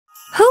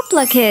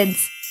Hoopla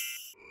Kidz.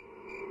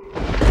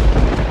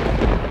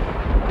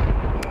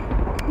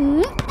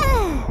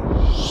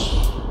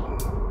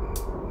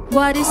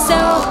 What is so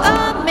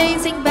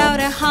amazing about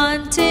a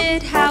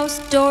haunted house?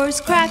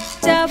 Doors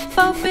cracked up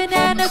open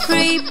and a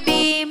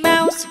creepy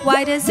mouse.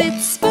 Why does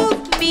it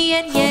spook me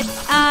and yet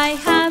I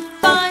have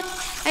fun?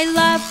 I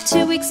love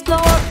to explore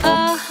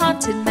a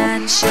haunted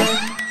mansion.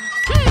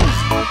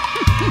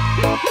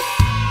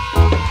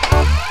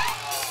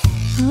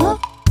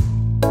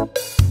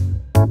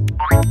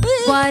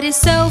 What is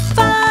so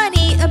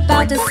funny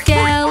about the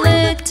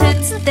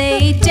skeletons?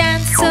 They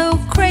dance so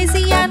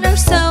crazy and are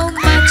so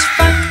much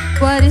fun.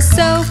 What is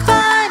so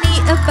funny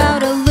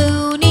about a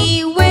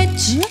loony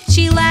witch?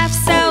 She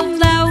laughs out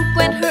loud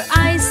when her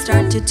eyes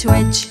start to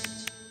twitch.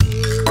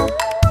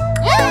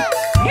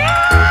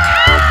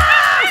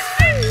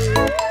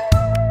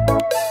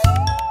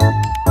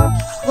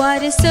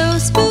 What is so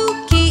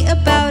spooky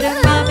about a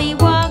mommy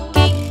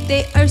walking?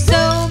 They are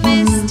so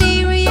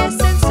mysterious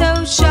and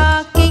so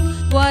shocking.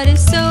 What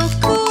is so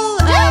cool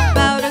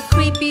about a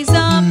creepy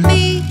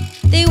zombie?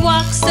 They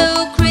walk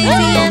so crazy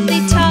and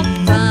they talk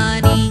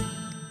funny.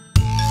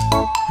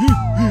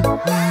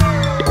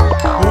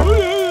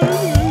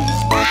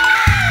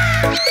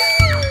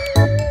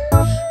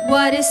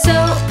 What is so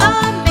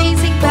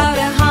amazing about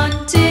a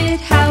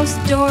haunted house?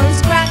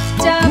 Doors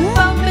cracked up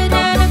open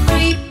and a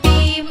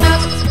creepy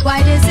mouse.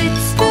 Why does it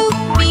spook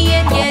me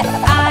and yet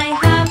I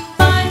have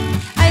fun?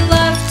 I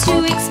love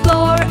to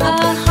explore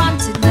a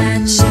haunted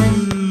mansion.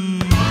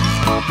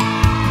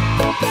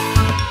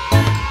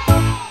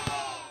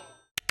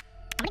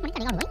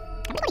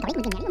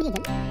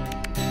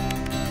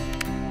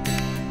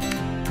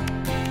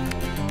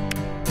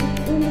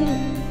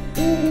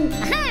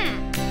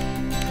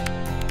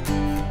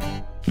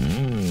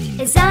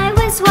 As I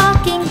was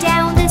walking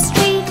down the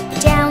street,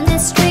 down the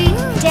street,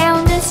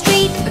 down the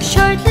street, a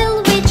short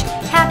little witch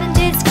happened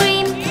to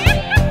scream.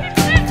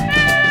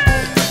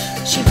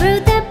 She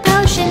brewed the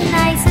potion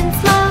nice and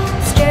slow,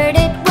 stirred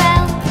it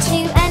well to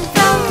and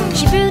fro.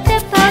 She brewed the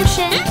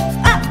potion,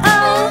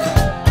 uh-oh.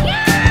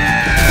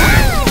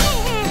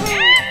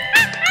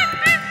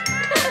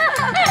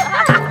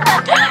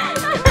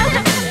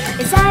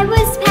 As I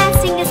was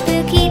passing a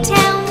spooky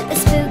town, a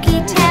spooky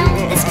town,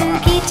 a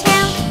spooky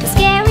town, a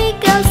scary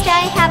ghost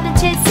I happened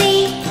to see.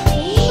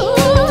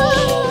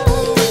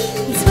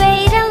 He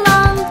swayed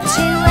along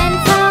to and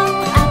fro,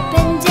 up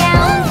and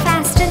down,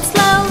 fast and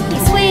slow. He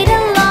swayed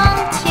along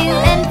to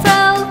and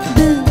fro.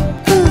 Boo,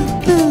 boo,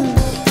 boo.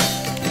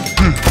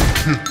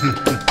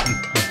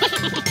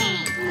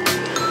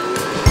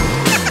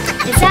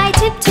 As I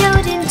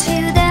tiptoed into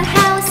the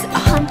house, a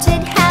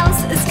haunted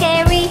house, a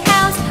scary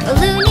house, a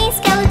loony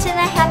skeleton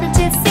I happened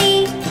to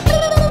see.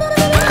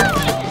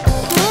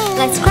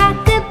 Let's crack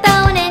a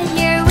bone and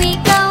here we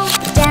go.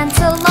 Dance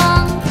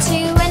along to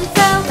and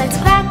fro. Let's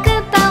crack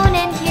a bone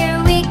and here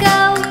we go.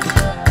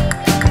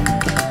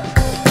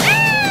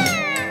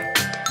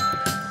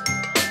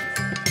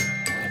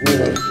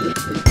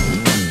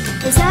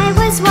 As I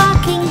was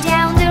walking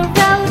down the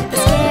road, a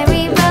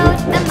scary road,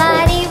 a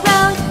muddy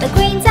road, a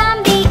green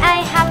zombie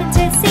I happened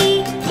to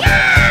see.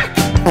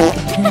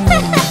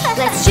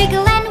 Let's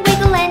jiggle and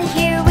wiggle and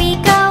here we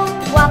go.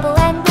 Wobble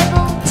and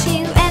wibble to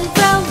and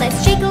fro.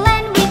 Let's jiggle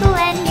and wiggle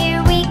and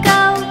here we go.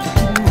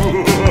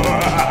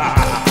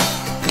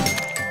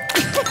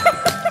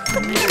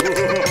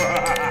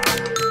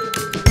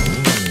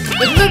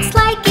 It looks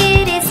like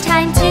it is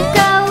time to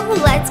go.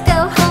 Let's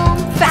go home,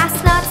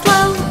 fast not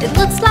slow. It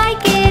looks like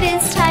it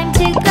is time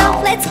to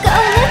go. Let's go,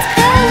 let's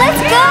go,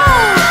 let's go.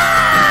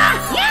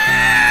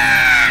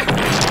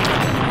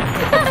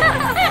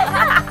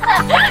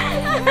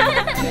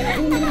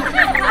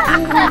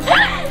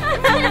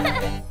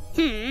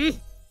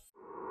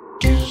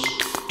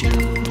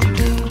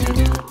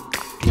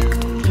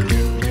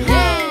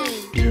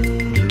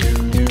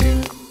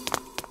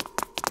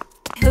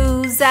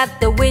 Who's at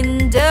the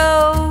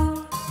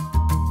window?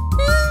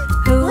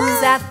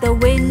 Who's at the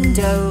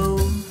window?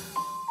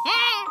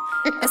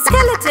 A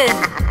skeleton.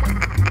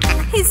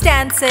 He's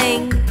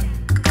dancing.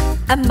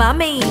 A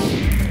mummy.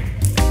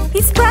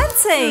 He's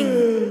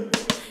prancing.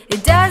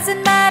 It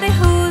doesn't matter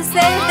who's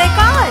there, they're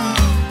gone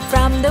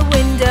from the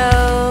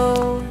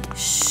window.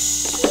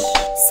 Shh.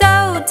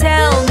 So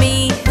tell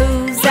me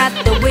who's at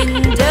the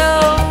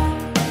window?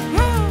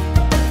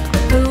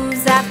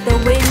 Who's at the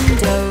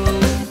window?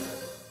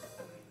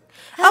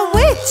 A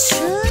witch.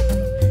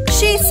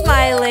 She's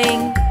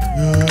smiling.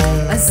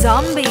 A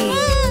zombie.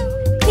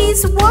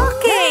 He's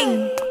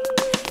walking.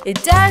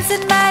 It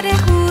doesn't matter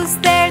who's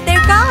there,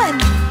 they're gone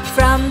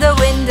from the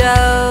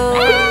window.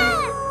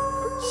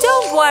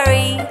 Don't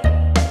worry.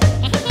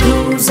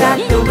 Who's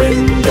at the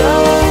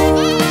window?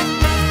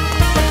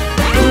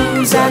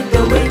 Who's at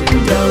the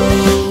window?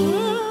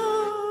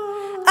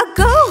 A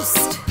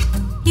ghost.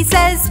 He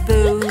says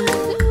boo.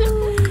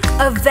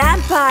 A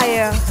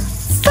vampire.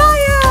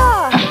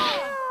 Fire!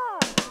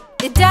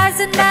 It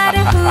doesn't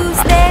matter who's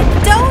there,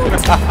 don't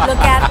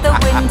look at the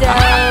window.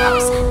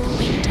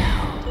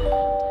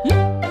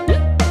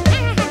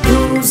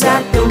 Who's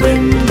at the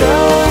window?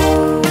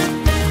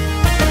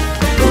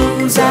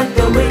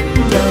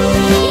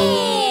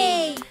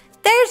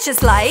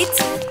 precious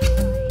light.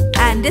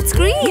 And it's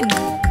green.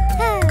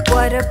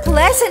 What a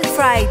pleasant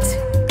fright.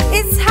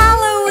 It's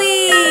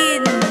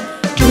Halloween.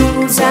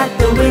 Who's at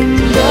the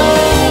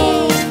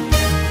window?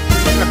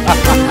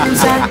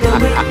 Who's at the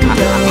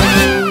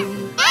window?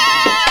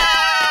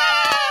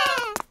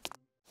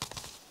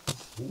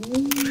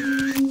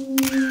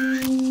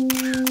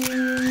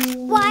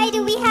 Why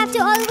do we have to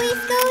always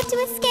go to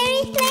a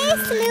scary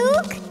place,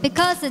 Luke?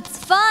 Because it's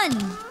fun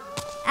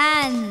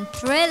and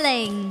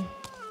thrilling.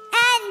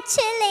 And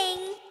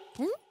chilling.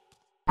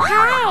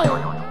 Hi!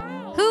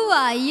 Who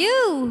are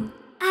you?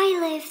 I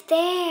live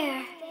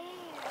there.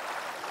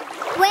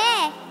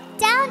 Where?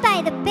 Down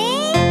by the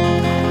bay?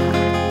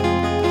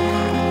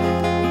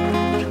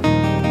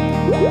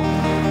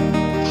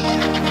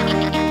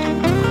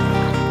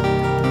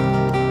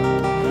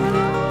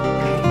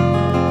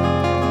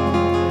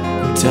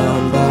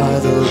 Down by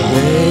the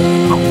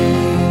bay,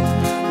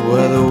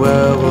 where the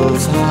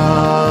werewolves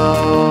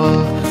howl,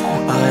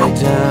 I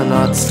dare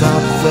not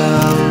stop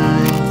them,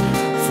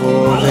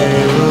 for they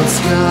will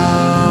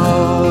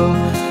scowl.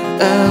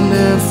 And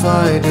if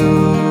I do,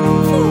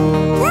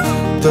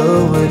 the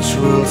witch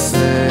will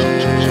say,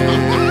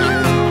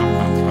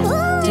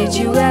 Did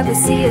you ever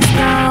see a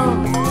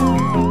skull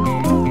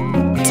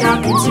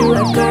talking to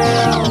a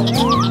girl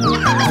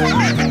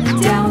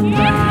down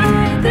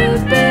by the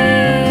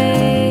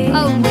bay? A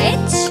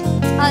witch?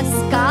 A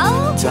skull?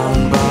 down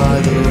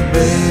by the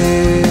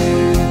bay,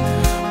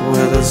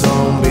 where the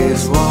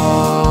zombies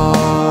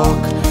walk,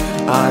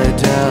 I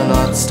dare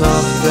not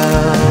stop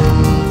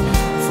them,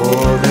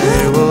 for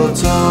they will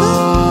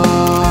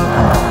talk.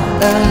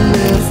 And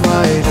if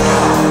I do,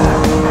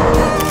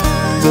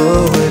 the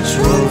witch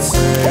will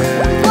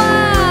say,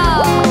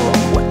 Wow!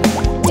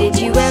 Did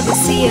you ever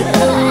see a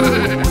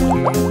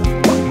ghoul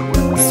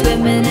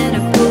swimming in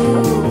a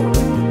pool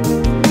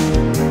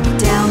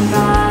down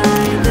by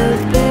the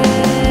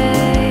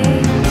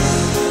bay?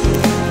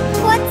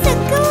 What's a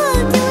ghoul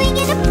doing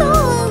in a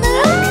pool,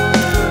 Luke?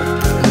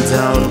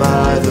 down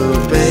by the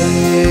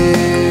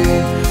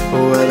bay,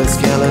 where the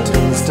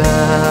skeletons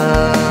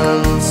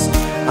dance,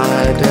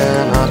 I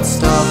dare not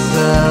stop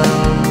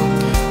them,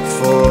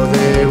 for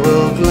they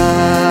will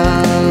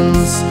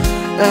glance.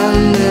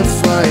 And if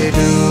I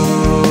do,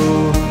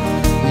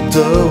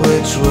 the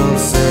witch will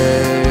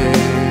say,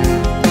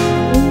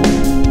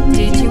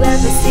 Did you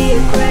ever see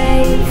a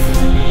grave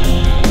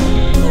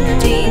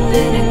deep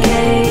in a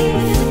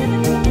cave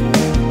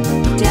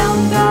down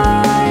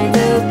by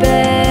the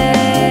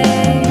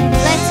bay?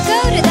 Let's go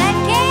to that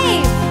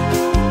cave!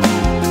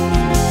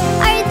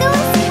 Are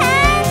those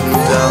hands?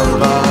 down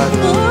by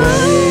the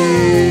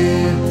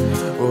bay,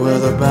 where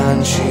the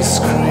banshee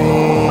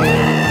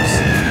screams,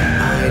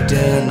 I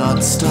dare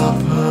not stop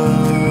her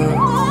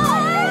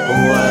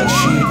while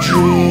she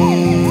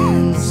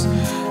dreams.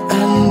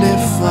 And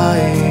if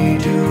I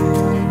do,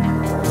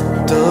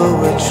 the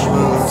witch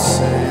will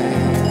say,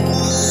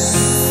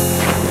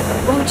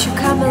 Won't you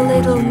come a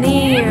little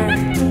near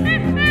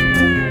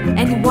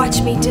and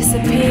watch me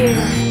disappear?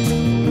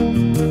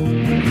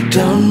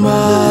 down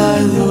by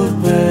the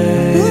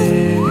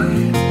bay.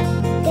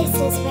 This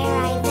is where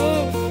I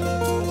live.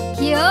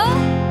 Here?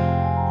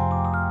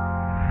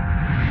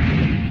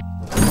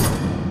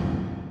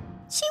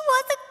 She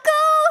was a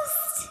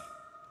ghost!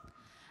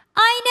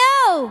 I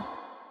know!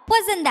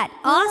 Wasn't that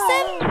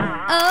awesome?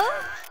 Oh?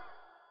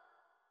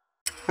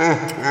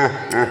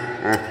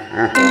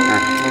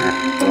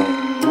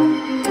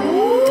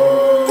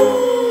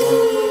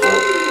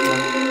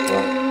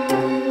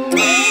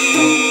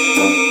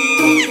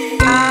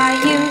 Are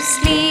you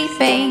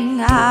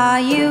sleeping? Are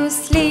you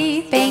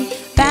sleeping?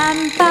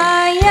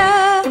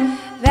 Vampire,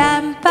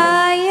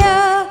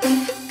 vampire,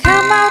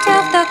 come out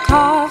of the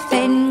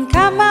coffin,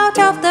 come out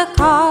of the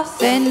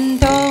coffin.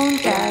 Don't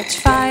catch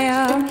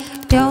fire,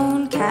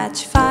 don't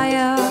catch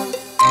fire.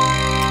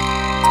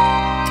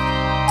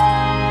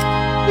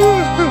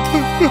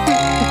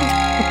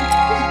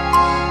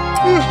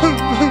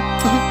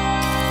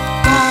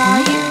 Are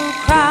you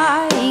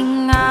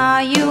crying?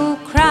 Are you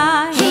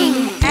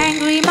crying?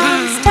 Angry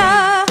monster,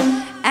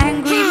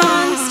 angry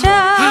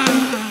monster.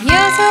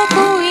 Here's a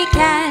gooey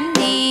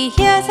candy,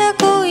 here's a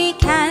gooey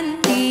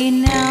candy.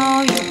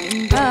 Now you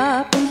can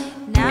burp,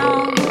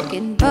 now you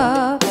can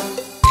burp.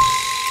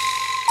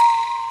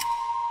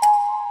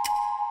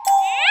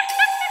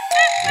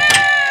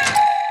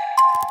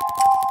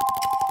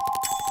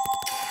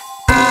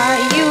 Are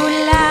you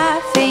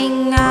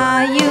laughing?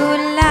 Are you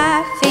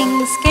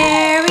laughing?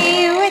 Scary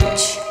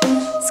witch,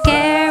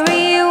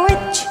 scary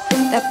witch.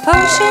 The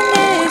potion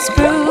is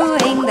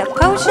brewing, the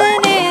potion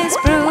is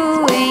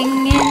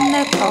brewing in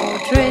the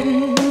cauldron,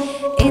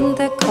 in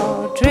the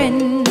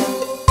cauldron.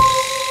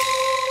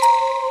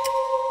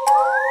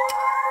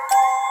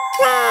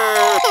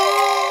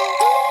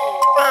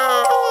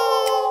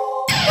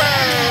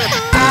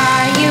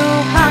 Are you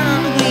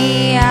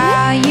hungry?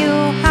 Are you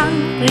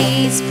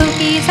hungry?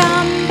 Spooky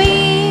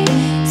zombie,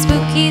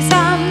 spooky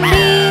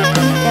zombie.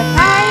 The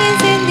pie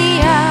is in the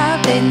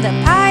oven, the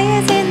pie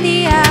is in the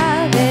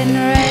oven,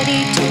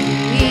 ready to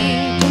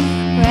eat,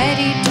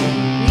 ready to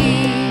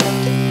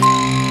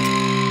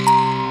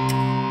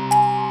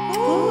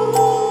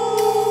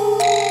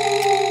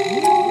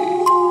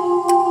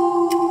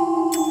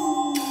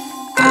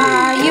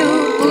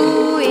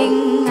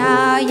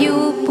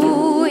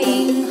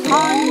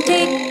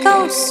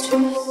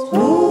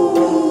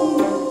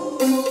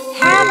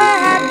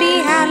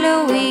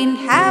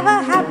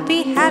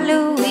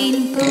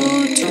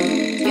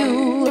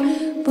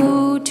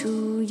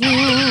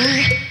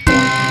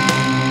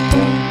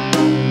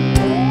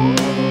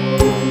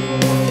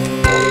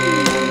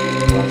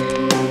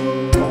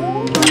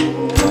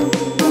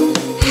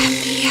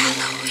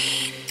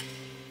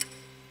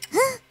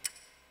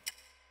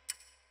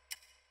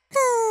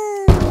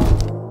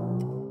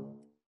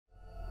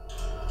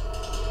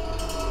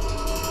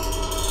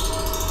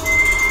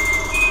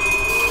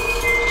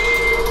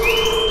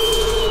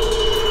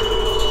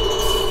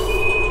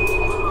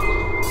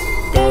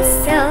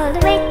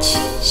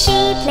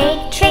She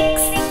played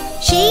tricks.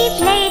 She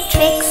played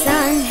tricks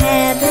on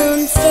her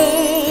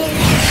broomstick.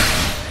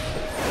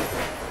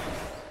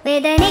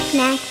 With a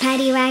knick-knack,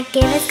 paddywhack,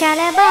 give us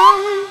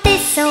collarbone,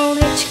 this old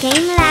witch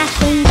came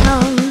laughing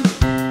home.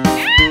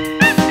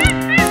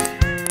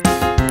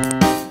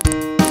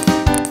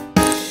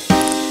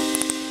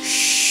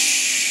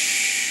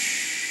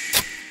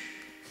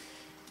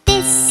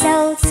 This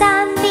old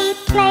zombie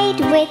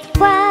played with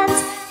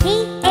worms.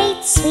 He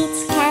ate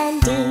sweets,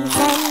 candies,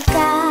 and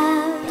gum.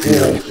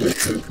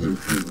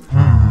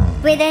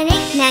 With a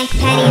knick-knack,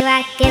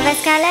 paddywhack, give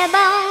us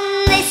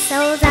collarbone, this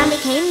old zombie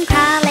came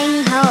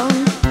crawling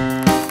home.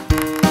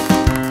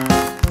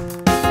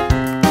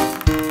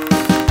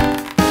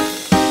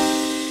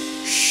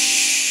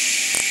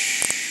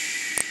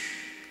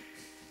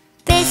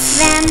 This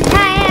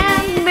vampire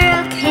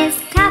broke his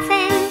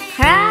coffin,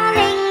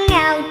 crawling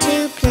out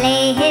to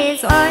play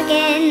his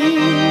organ.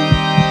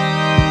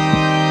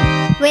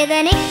 With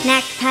a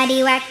knick-knack,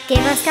 paddywhack,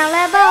 give us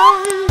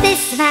collarbone,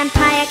 this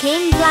vampire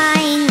came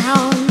flying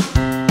home.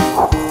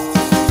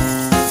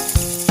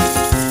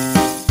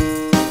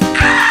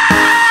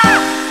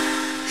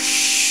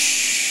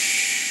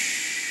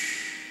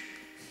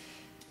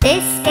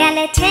 This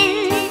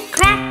skeleton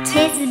cracked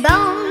his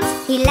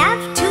bones. He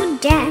loved to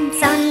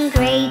dance on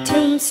grey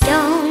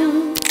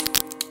tombstone.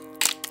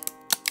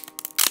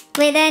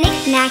 With a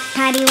knick-knack,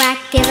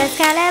 paddywhack, give us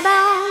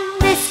collarbone,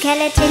 the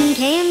skeleton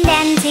came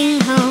dancing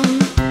home.